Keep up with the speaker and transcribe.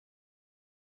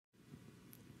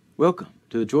Welcome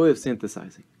to the Joy of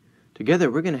Synthesizing. Together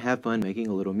we're going to have fun making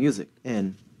a little music,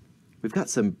 and we've got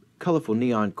some colorful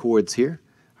neon chords here.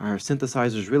 Our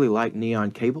synthesizers really like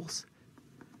neon cables.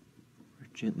 We're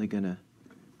gently going to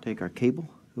take our cable.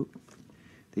 Oop.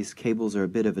 These cables are a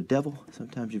bit of a devil.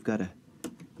 Sometimes you've got to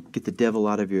get the devil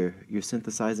out of your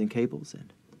synthesizing cables,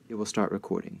 and it will start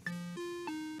recording.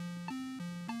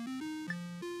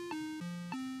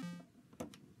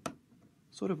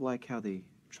 Sort of like how the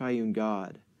triune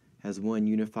God has one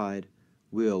unified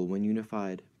will, one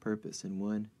unified purpose, and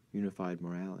one unified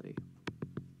morality.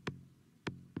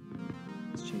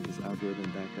 Let's change this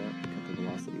algorithm back up, cut the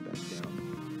velocity back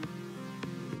down.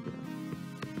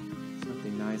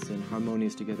 Something nice and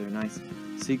harmonious together, a nice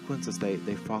sequence as they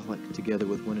frolic together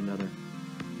with one another.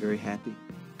 Very happy.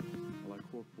 While our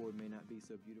core chord may not be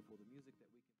so beautiful, the music